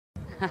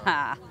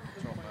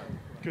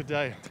Good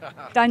day.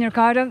 Dan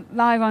Ricciardo,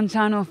 live on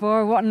Channel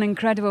 4. What an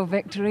incredible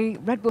victory.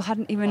 Red Bull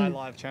hadn't even...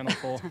 Live Channel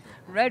 4.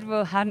 Red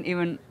Bull hadn't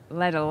even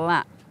led a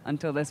lap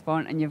until this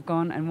point, and you've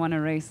gone and won a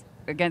race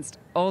against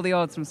all the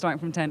odds from starting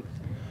from 10th.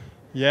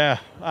 Yeah.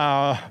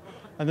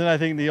 And then I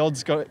think the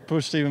odds got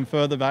pushed even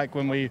further back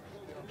when we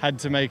had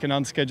to make an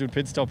unscheduled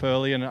pit stop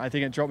early, and I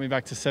think it dropped me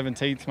back to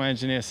 17th, my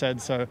engineer said.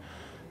 So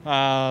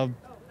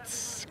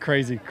it's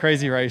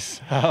crazy race.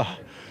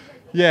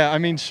 Yeah, I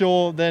mean,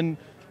 sure, then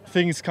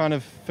things kind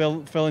of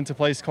fell into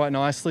place quite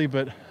nicely,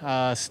 but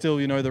still,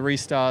 you know, the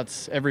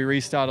restarts, every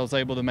restart I was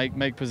able to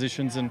make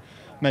positions and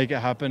make it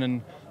happen,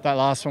 and that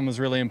last one was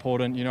really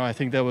important. You know, I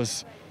think there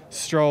was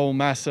Stroll,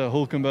 Massa,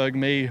 Hülkenberg,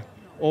 me,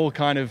 all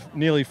kind of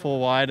nearly four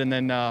wide, and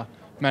then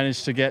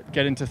managed to get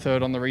into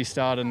third on the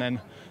restart, and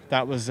then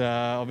that was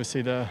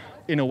obviously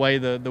in a way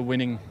the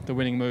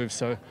winning move.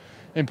 So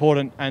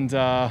important and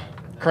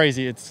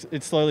crazy. It's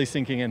slowly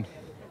sinking in.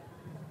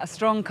 A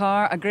strong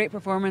car, a great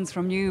performance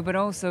from you, but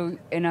also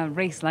in a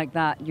race like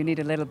that, you need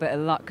a little bit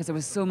of luck because there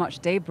was so much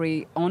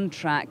debris on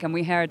track. And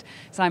we heard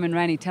Simon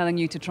Rennie telling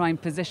you to try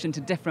and position to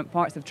different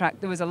parts of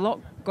track. There was a lot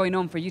going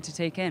on for you to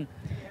take in.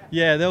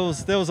 Yeah, there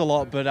was a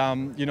lot, but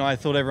you know, I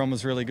thought everyone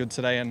was really good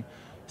today, and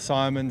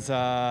Simon's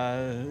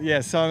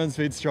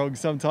been strong.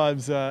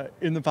 Sometimes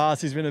in the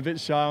past he's been a bit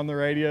shy on the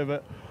radio,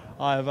 but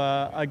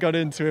I got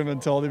into him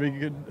and told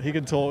him he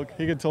could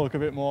talk a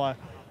bit more.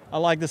 I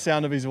like the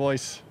sound of his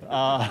voice,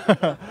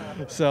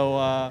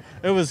 so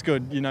it was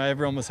good. You know,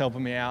 everyone was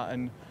helping me out,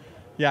 and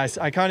yeah,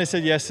 I kind of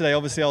said yesterday.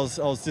 Obviously, I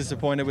was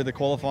disappointed with the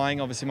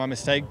qualifying. Obviously, my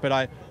mistake, but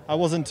I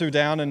wasn't too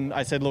down, and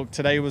I said, look,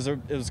 today it was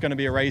going to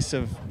be a race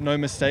of no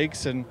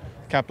mistakes and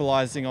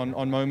capitalizing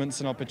on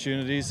moments and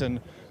opportunities, and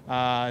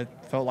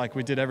felt like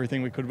we did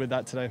everything we could with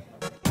that today.